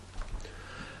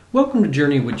Welcome to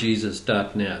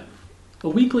JourneyWithJesus.net, a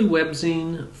weekly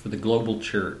webzine for the global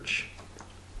church.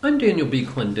 I'm Daniel B.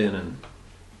 Clendenin.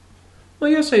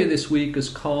 My essay this week is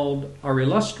called Our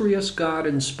Illustrious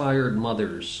God-Inspired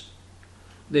Mothers.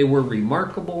 They were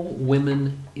remarkable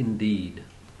women indeed.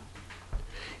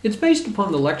 It's based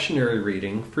upon the lectionary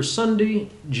reading for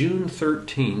Sunday, June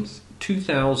 13th,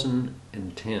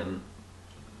 2010.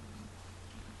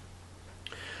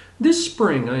 This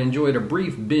spring I enjoyed a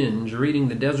brief binge reading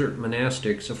the desert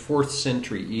monastics of 4th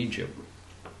century Egypt.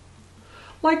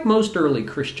 Like most early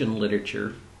Christian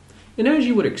literature, and as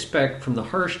you would expect from the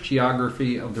harsh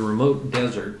geography of the remote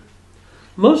desert,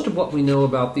 most of what we know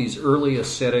about these early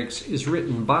ascetics is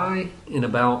written by and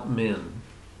about men.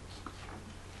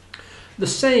 The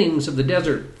sayings of the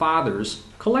desert fathers,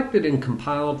 collected and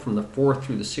compiled from the 4th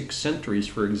through the 6th centuries,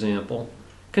 for example,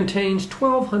 contains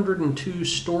 1,202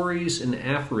 stories and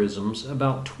aphorisms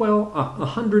about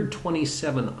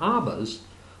 127 abbas,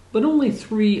 but only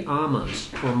 3 ammas,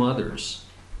 or mothers.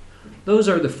 Those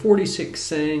are the 46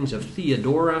 sayings of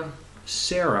Theodora,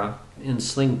 Sarah, and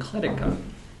Syncletica.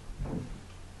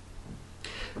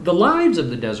 The Lives of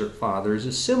the Desert Fathers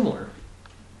is similar.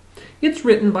 It's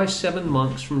written by 7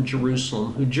 monks from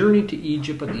Jerusalem who journeyed to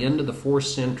Egypt at the end of the 4th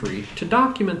century to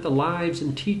document the lives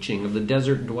and teaching of the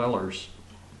desert dwellers.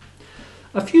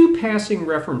 A few passing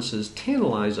references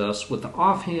tantalize us with the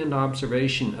offhand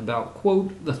observation about,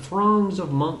 quote, the throngs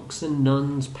of monks and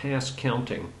nuns past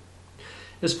counting.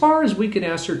 As far as we could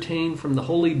ascertain from the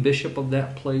holy bishop of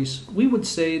that place, we would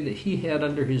say that he had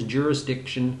under his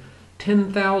jurisdiction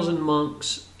 10,000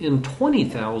 monks and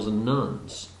 20,000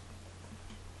 nuns.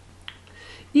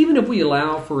 Even if we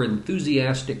allow for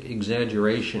enthusiastic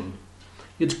exaggeration,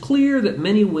 it's clear that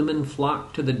many women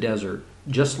flocked to the desert,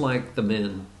 just like the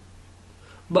men.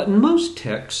 But in most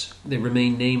texts, they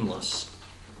remain nameless.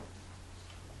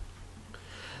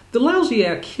 The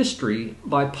Lausiac history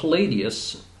by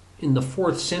Palladius in the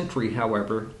 4th century,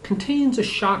 however, contains a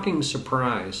shocking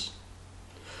surprise.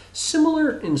 Similar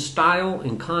in style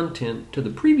and content to the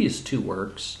previous 2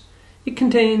 works, it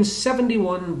contains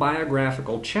 71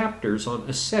 biographical chapters on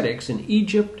ascetics in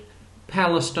Egypt,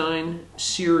 Palestine,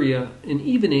 Syria, and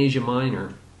even Asia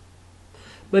Minor.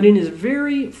 But in his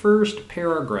very first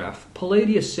paragraph,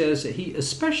 Palladius says that he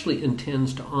especially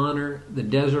intends to honor the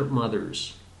desert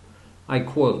mothers. I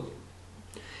quote,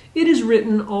 "It is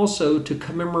written also to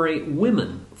commemorate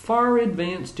women far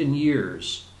advanced in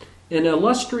years, and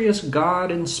illustrious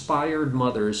God-inspired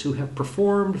mothers who have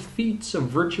performed feats of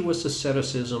virtuous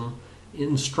asceticism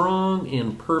in strong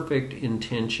and perfect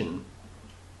intention.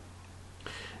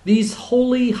 These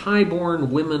holy,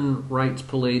 high-born women," writes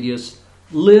Palladius,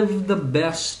 "live the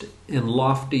best and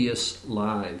loftiest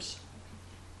lives."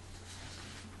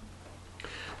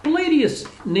 Palladius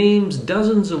names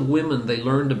dozens of women they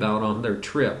learned about on their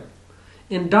trip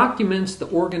and documents the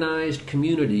organized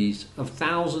communities of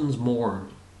thousands more.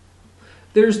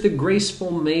 There's the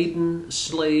graceful maiden,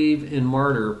 slave, and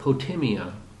martyr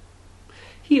Potemia.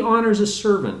 He honors a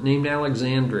servant named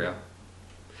Alexandria.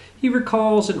 He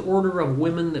recalls an order of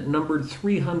women that numbered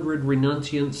 300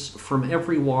 renunciants from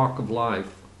every walk of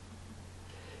life.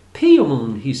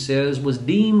 Paemun, he says, was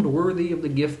deemed worthy of the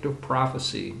gift of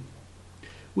prophecy.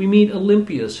 We meet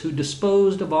Olympias, who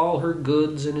disposed of all her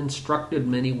goods and instructed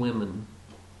many women.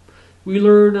 We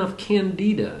learn of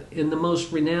Candida in the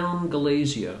most renowned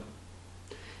Galatia.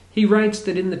 He writes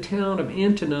that in the town of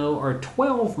Antino are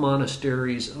 12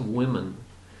 monasteries of women,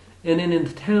 and in the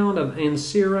town of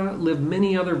Ancyra live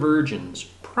many other virgins,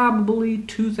 probably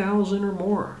 2,000 or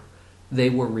more. They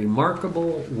were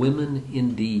remarkable women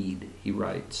indeed, he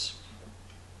writes.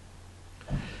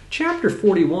 Chapter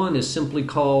 41 is simply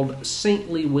called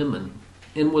Saintly Women,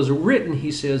 and was written,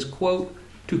 he says, quote,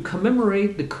 to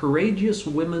commemorate the courageous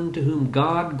women to whom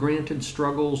God granted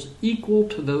struggles equal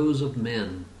to those of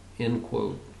men, end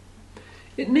quote.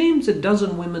 It names a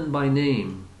dozen women by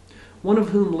name, one of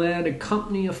whom led a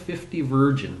company of 50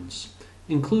 virgins,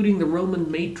 including the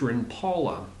Roman matron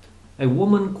Paula, a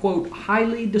woman, quote,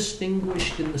 highly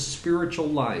distinguished in the spiritual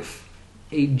life,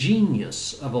 a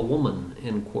genius of a woman,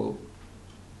 end quote.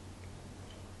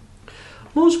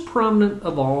 Most prominent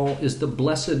of all is the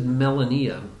Blessed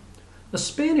Melania, a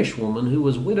Spanish woman who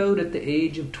was widowed at the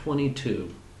age of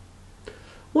 22.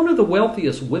 One of the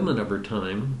wealthiest women of her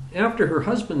time, after her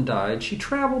husband died, she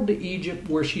traveled to Egypt,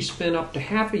 where she spent up to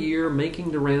half a year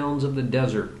making the rounds of the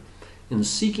desert and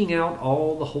seeking out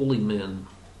all the holy men.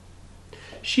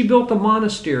 She built a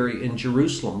monastery in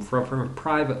Jerusalem from her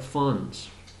private funds,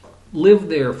 lived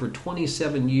there for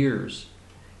 27 years,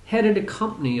 headed a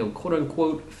company of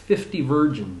quote-unquote 50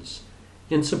 virgins,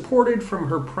 and supported from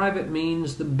her private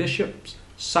means the bishops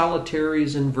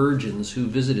solitaries and virgins who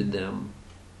visited them.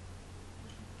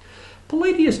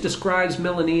 Palladius describes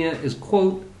Melania as,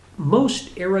 quote,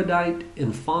 most erudite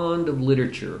and fond of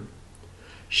literature.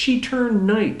 She turned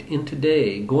night into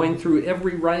day, going through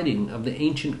every writing of the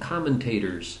ancient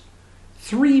commentators,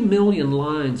 3 million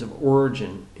lines of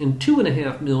Origen and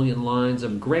 2.5 million lines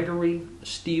of Gregory,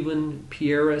 Stephen,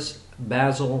 Pierus,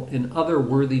 Basil, and other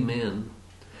worthy men.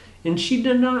 And she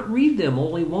did not read them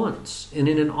only once and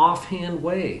in an offhand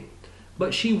way,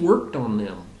 but she worked on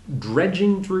them,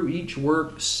 dredging through each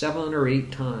work 7 or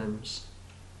 8 times.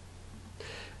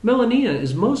 Melania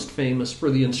is most famous for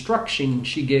the instruction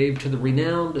she gave to the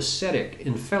renowned ascetic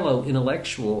and fellow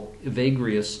intellectual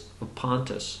Evagrius of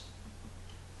Pontus.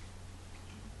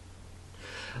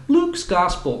 Luke's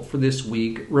Gospel for this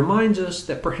week reminds us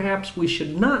that perhaps we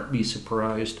should not be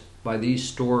surprised by these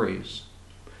stories.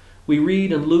 We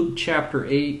read in Luke chapter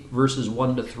 8, verses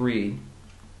 1 to 3,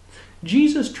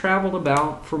 Jesus traveled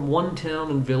about from one town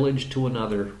and village to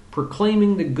another,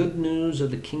 proclaiming the good news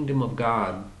of the kingdom of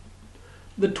God.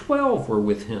 The 12 were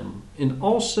with him, and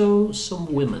also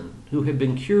some women who had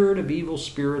been cured of evil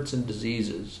spirits and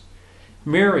diseases.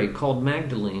 Mary, called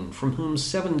Magdalene, from whom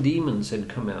 7 demons had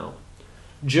come out.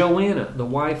 Joanna, the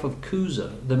wife of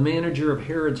Chuza, the manager of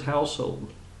Herod's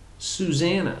household.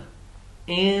 Susanna,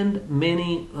 and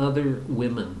many other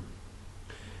women.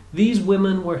 These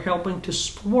women were helping to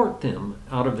support them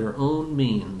out of their own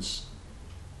means.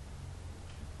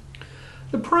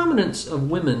 The prominence of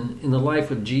women in the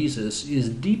life of Jesus is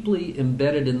deeply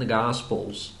embedded in the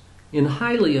Gospels and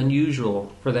highly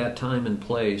unusual for that time and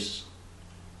place.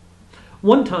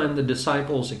 One time the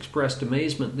disciples expressed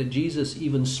amazement that Jesus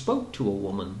even spoke to a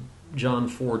woman, John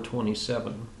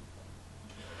 4:27.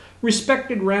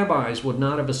 Respected rabbis would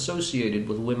not have associated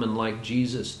with women like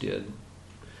Jesus did.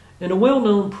 And a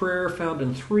well-known prayer found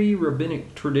in 3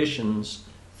 rabbinic traditions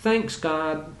thanks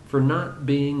God for not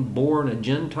being born a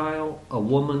Gentile, a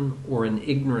woman, or an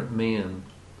ignorant man,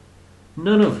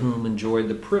 none of whom enjoyed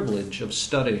the privilege of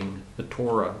studying the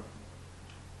Torah.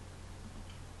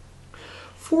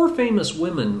 4 famous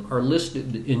women are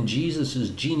listed in Jesus'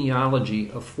 genealogy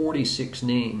of 46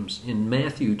 names in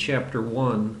Matthew chapter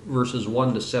 1, verses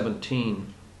 1 to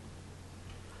 17.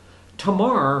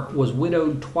 Tamar was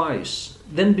widowed twice,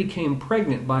 then became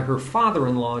pregnant by her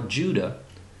father-in-law Judah,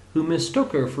 who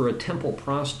mistook her for a temple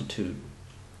prostitute.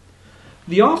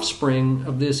 The offspring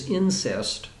of this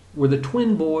incest were the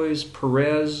twin boys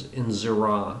Perez and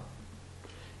Zerah.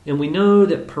 And we know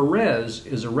that Perez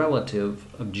is a relative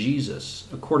of Jesus,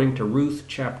 according to Ruth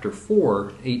chapter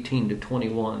 4, 18 to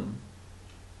 21.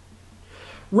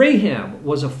 Rahab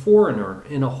was a foreigner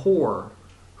and a whore,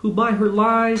 who by her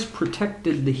lies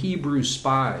protected the Hebrew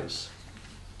spies.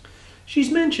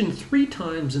 She's mentioned 3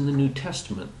 times in the New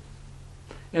Testament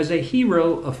as a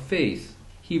hero of faith,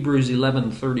 Hebrews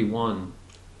 11:31,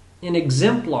 an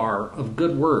exemplar of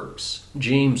good works,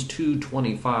 James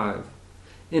 2:25,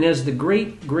 and as the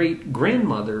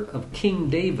great-great-grandmother of King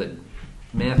David,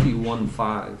 Matthew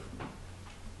 1:5.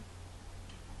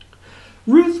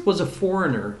 Ruth was a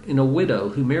foreigner and a widow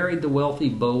who married the wealthy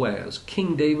Boaz,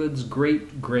 King David's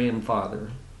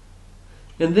great-grandfather.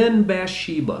 And then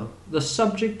Bathsheba, the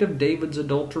subject of David's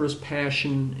adulterous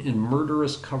passion and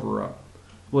murderous cover-up,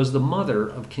 was the mother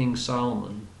of King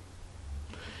Solomon.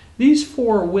 These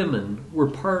 4 women were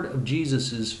part of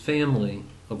Jesus' family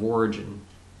of origin.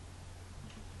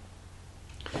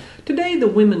 Today, the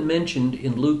women mentioned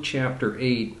in Luke chapter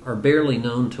 8 are barely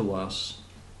known to us.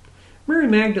 Mary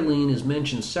Magdalene is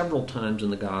mentioned several times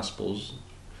in the Gospels.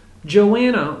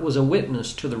 Joanna was a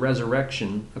witness to the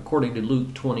resurrection, according to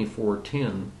Luke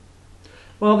 24:10,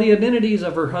 while the identities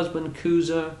of her husband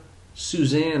Chuza,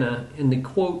 Susanna, and the,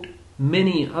 quote,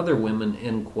 many other women,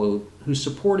 end quote, who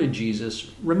supported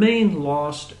Jesus remain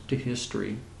lost to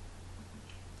history.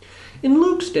 In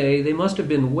Luke's day, they must have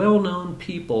been well-known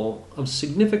people of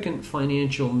significant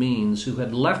financial means who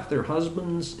had left their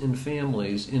husbands and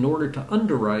families in order to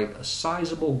underwrite a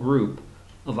sizable group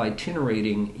of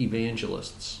itinerating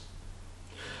evangelists.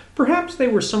 Perhaps they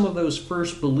were some of those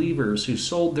first believers who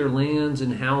sold their lands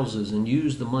and houses and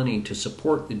used the money to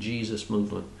support the Jesus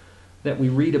movement that we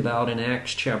read about in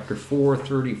Acts chapter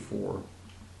 4:34.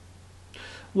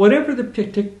 Whatever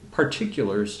the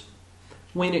particulars,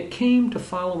 when it came to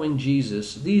following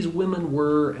Jesus, these women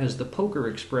were, as the poker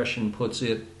expression puts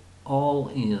it, all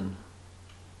in.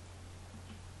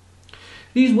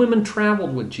 These women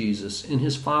traveled with Jesus and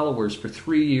his followers for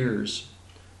 3 years,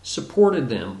 supported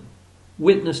them,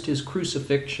 witnessed his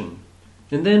crucifixion,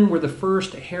 and then were the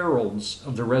first heralds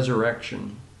of the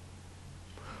resurrection.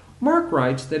 Mark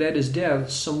writes that at his death,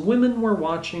 some women were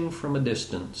watching from a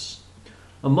distance.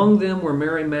 Among them were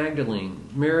Mary Magdalene,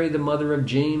 Mary the mother of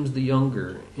James the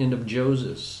Younger and of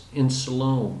Joseph, and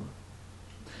Salome.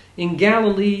 In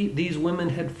Galilee, these women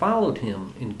had followed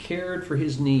him and cared for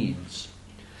his needs.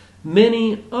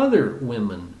 Many other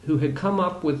women who had come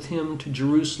up with him to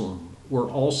Jerusalem were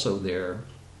also there.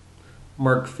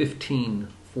 Mark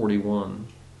 15:41.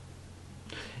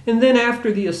 And then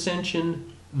after the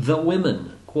ascension, the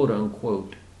women, quote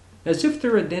unquote, as if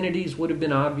their identities would have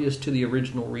been obvious to the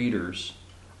original readers,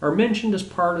 are mentioned as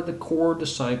part of the core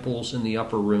disciples in the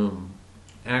upper room.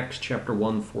 Acts chapter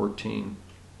 1:14.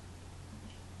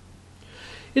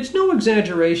 It's no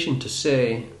exaggeration to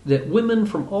say that women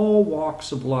from all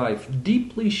walks of life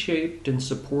deeply shaped and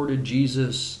supported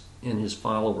Jesus and his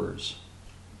followers.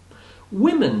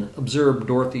 Women, observed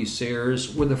Dorothy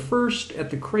Sayers, were the first at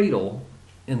the cradle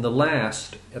and the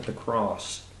last at the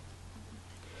cross.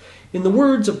 In the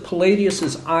words of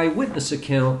Palladius's eyewitness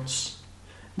accounts,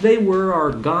 they were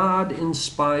our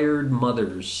God-inspired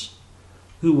mothers,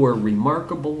 who were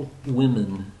remarkable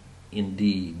women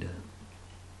indeed.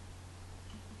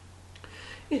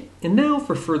 And now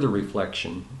for further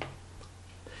reflection.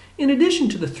 In addition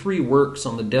to the 3 works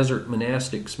on the desert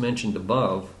monastics mentioned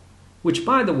above, which,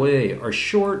 by the way, are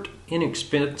short,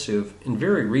 inexpensive, and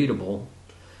very readable,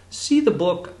 see the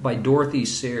book by Dorothy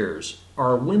Sayers,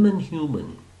 Are Women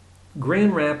Human?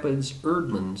 Grand Rapids,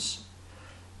 Eerdmans,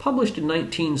 published in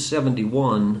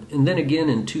 1971 and then again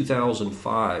in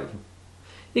 2005.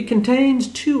 It contains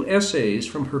 2 essays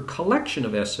from her collection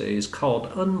of essays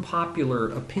called Unpopular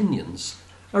Opinions,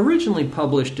 originally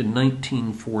published in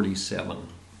 1947.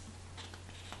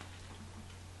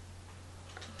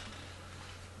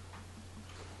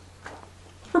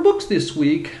 For books this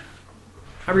week,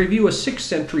 I review a 6th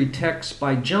century text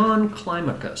by John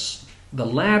Climacus, The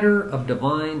Ladder of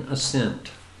Divine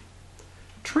Ascent,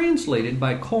 translated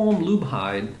by Colm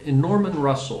Lubheid and Norman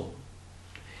Russell.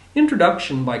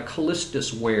 Introduction by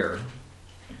Callistus Ware.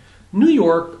 New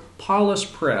York, Paulus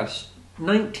Press,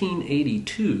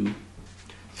 1982,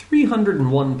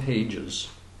 301 pages.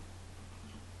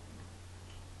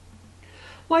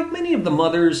 Like many of the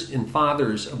mothers and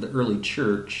fathers of the early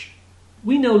church,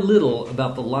 we know little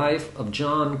about the life of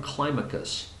John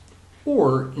Climacus,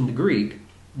 or, in the Greek,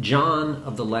 John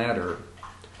of the Ladder,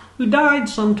 who died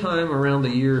sometime around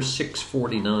the year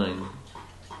 649.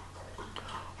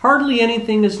 Hardly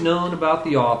anything is known about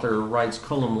the author, writes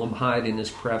Colm Lubheid in his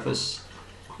preface,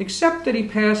 except that he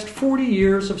passed 40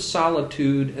 years of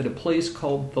solitude at a place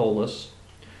called Tholos,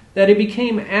 that he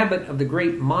became abbot of the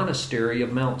great monastery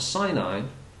of Mount Sinai,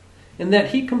 and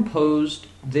that he composed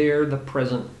there the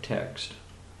present text.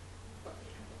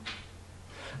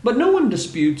 But no one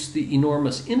disputes the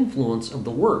enormous influence of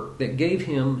the work that gave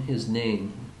him his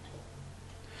name.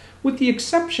 With the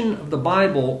exception of the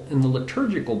Bible and the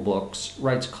liturgical books,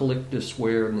 writes Callistus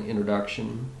Ware in the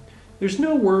introduction, there's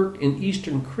no work in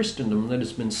Eastern Christendom that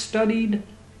has been studied,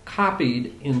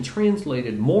 copied, and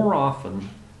translated more often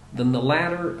than the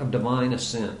Ladder of Divine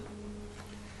Ascent.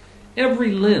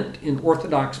 Every Lent in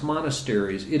Orthodox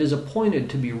monasteries it is appointed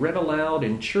to be read aloud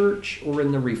in church or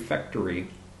in the refectory,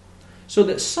 so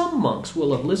that some monks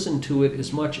will have listened to it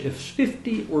as much as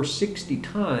 50 or 60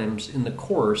 times in the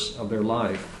course of their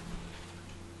life.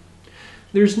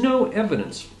 There's no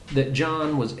evidence that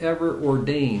John was ever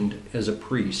ordained as a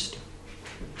priest.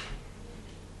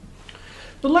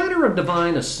 The Ladder of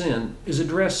Divine Ascent is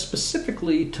addressed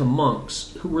specifically to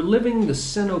monks who were living the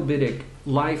cenobitic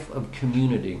life of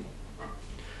community.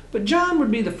 But John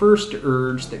would be the first to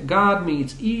urge that God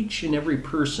meets each and every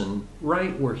person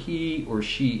right where he or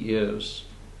she is.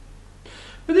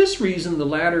 For this reason, the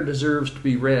ladder deserves to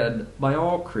be read by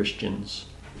all Christians.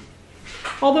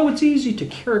 Although it's easy to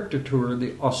caricature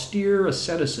the austere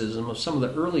asceticism of some of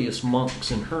the earliest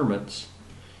monks and hermits,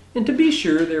 and to be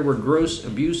sure there were gross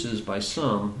abuses by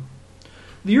some,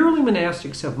 the early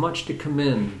monastics have much to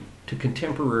commend to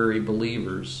contemporary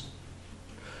believers.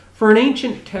 For an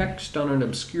ancient text on an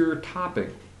obscure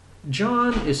topic,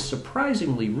 John is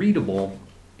surprisingly readable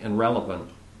and relevant.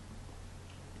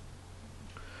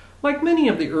 Like many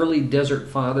of the early desert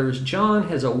fathers, John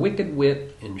has a wicked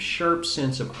wit and sharp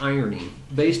sense of irony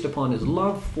based upon his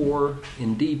love for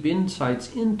and deep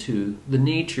insights into the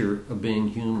nature of being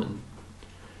human.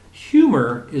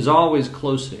 Humor is always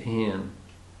close at hand.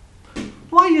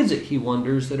 Why is it, he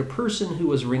wonders, that a person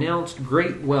who has renounced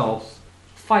great wealth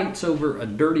fights over a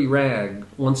dirty rag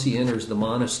once he enters the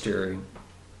monastery?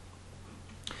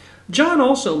 John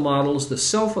also models the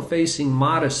self-effacing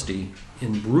modesty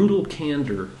and brutal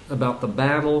candor about the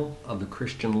battle of the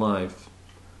Christian life.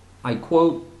 I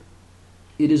quote,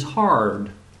 "It is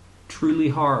hard, truly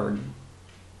hard."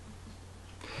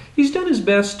 He's done his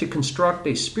best to construct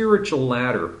a spiritual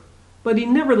ladder, but he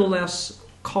nevertheless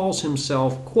calls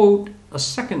himself, quote, a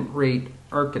second-rate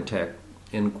architect,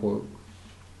 end quote.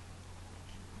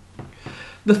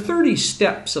 The 30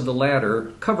 steps of the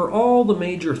ladder cover all the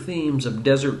major themes of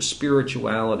desert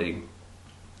spirituality.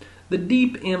 The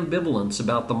deep ambivalence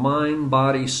about the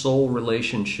mind-body-soul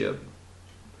relationship,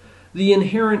 the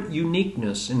inherent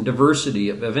uniqueness and diversity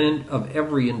of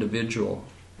every individual,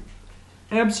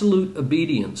 absolute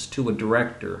obedience to a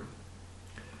director,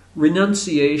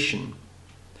 renunciation,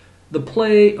 the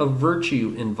play of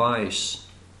virtue and vice,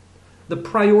 the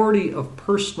priority of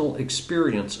personal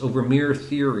experience over mere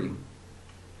theory,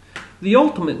 the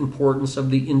ultimate importance of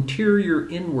the interior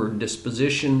inward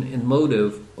disposition and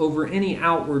motive over any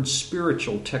outward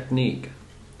spiritual technique,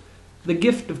 the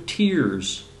gift of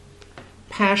tears,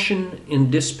 passion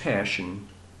and dispassion,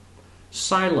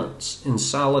 silence and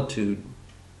solitude,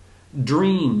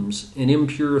 dreams and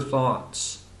impure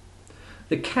thoughts,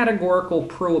 the categorical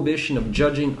prohibition of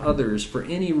judging others for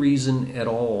any reason at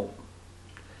all,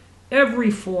 every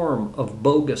form of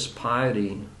bogus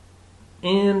piety,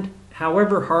 and,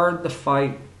 however hard the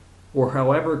fight or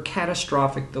however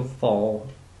catastrophic the fall,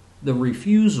 the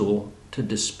refusal to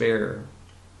despair.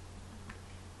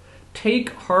 Take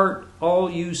heart, all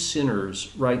you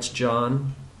sinners, writes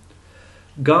John.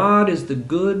 God is the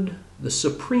good, the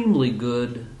supremely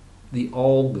good, the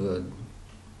all good.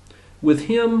 With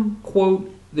him,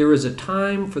 quote, there is a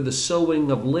time for the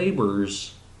sowing of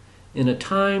labors and a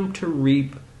time to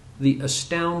reap the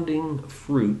astounding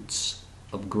fruits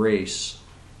of grace.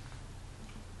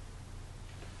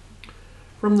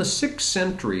 From the 6th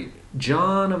century,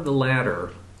 John of the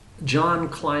Ladder, John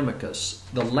Climacus,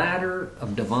 the Ladder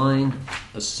of Divine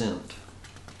Ascent.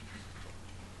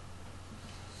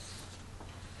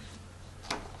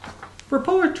 For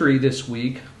poetry this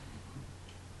week,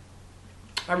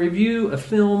 I review a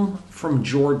film from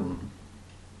Jordan.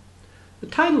 The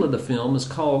title of the film is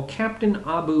called Captain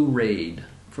Abu Raid,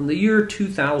 from the year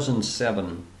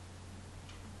 2007.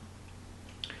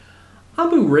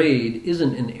 Abu Raid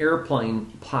isn't an airplane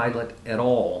pilot at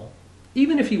all,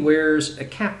 even if he wears a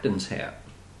captain's hat.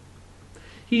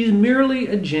 He's merely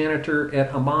a janitor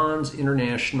at Amman's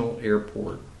International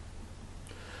Airport.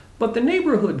 But the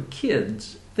neighborhood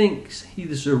kids thinks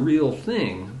he's a real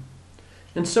thing,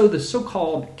 and so the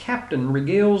so-called captain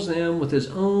regales them with his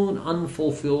own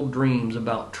unfulfilled dreams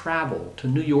about travel to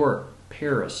New York,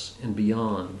 Paris, and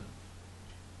beyond.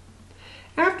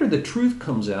 After the truth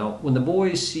comes out, when the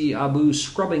boys see Abu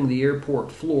scrubbing the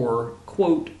airport floor,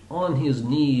 quote, on his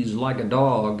knees like a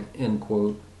dog, end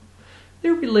quote,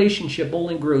 their relationship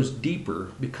only grows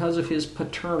deeper because of his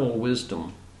paternal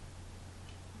wisdom.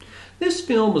 This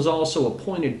film is also a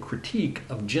pointed critique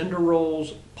of gender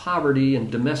roles, poverty,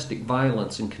 and domestic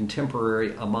violence in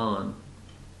contemporary Amman.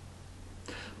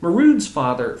 Maroud's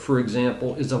father, for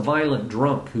example, is a violent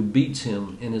drunk who beats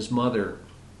him and his mother.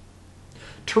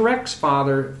 Tarek's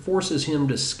father forces him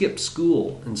to skip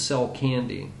school and sell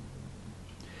candy.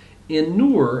 In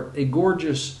Noor, a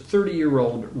gorgeous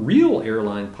 30-year-old real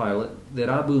airline pilot that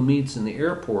Abu meets in the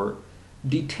airport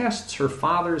detests her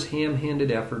father's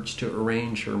ham-handed efforts to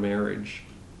arrange her marriage.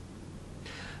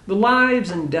 The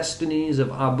lives and destinies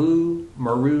of Abu,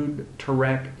 Maroud,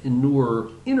 Tarek, and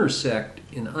Noor intersect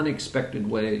in unexpected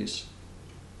ways.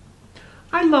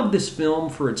 I love this film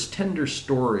for its tender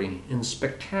story and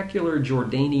spectacular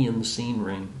Jordanian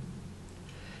scenery.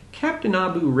 Captain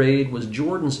Abu Raid was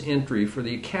Jordan's entry for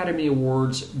the Academy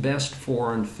Awards Best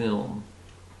Foreign Film.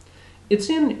 It's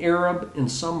in Arab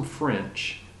and some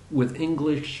French, with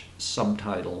English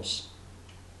subtitles.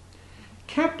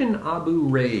 Captain Abu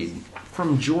Raid,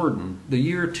 from Jordan, the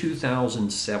year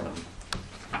 2007.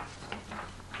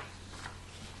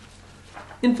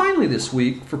 And finally this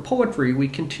week, for poetry, we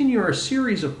continue our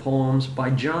series of poems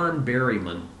by John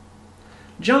Berryman.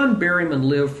 John Berryman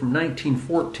lived from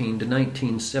 1914 to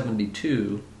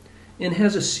 1972 and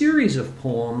has a series of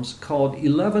poems called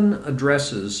 11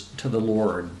 Addresses to the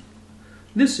Lord.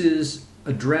 This is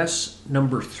address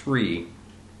number 3.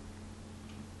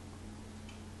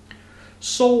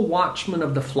 Sole watchman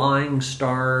of the flying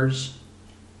stars,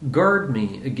 guard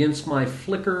me against my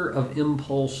flicker of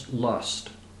impulse lust.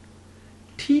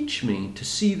 Teach me to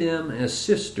see them as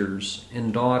sisters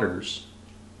and daughters.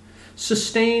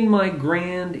 Sustain my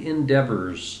grand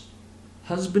endeavors,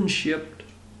 husbandship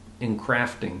and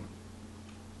crafting.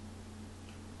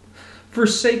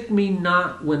 Forsake me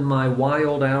not when my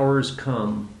wild hours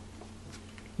come.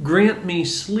 Grant me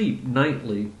sleep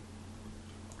nightly.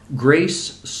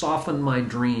 Grace soften my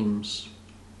dreams.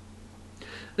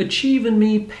 Achieve in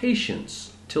me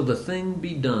patience till the thing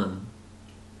be done.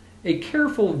 a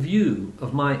careful view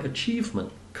of my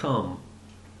achievement come.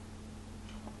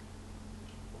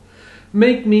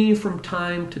 Make me from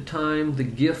time to time the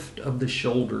gift of the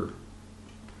shoulder.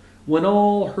 When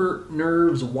all hurt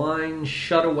nerves whine,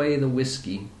 shut away the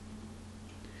whiskey.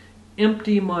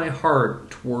 Empty my heart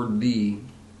toward thee.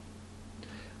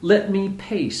 Let me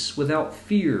pace without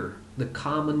fear the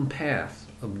common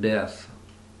path of death.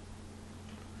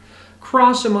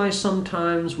 Cross am I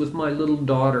sometimes with my little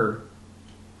daughter.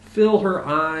 Fill her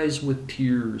eyes with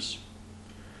tears.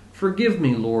 Forgive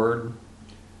me, Lord.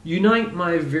 Unite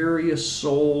my various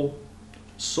soul,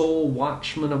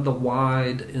 watchman of the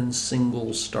wide and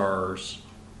single stars.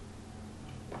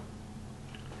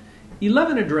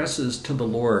 11 Addresses to the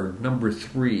Lord, number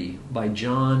 3, by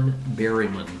John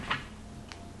Berryman.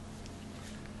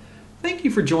 Thank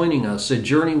you for joining us at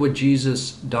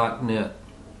JourneyWithJesus.net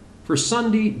for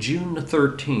Sunday, June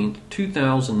 13th,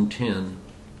 2010.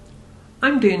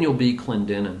 I'm Daniel B.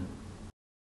 Clendenin.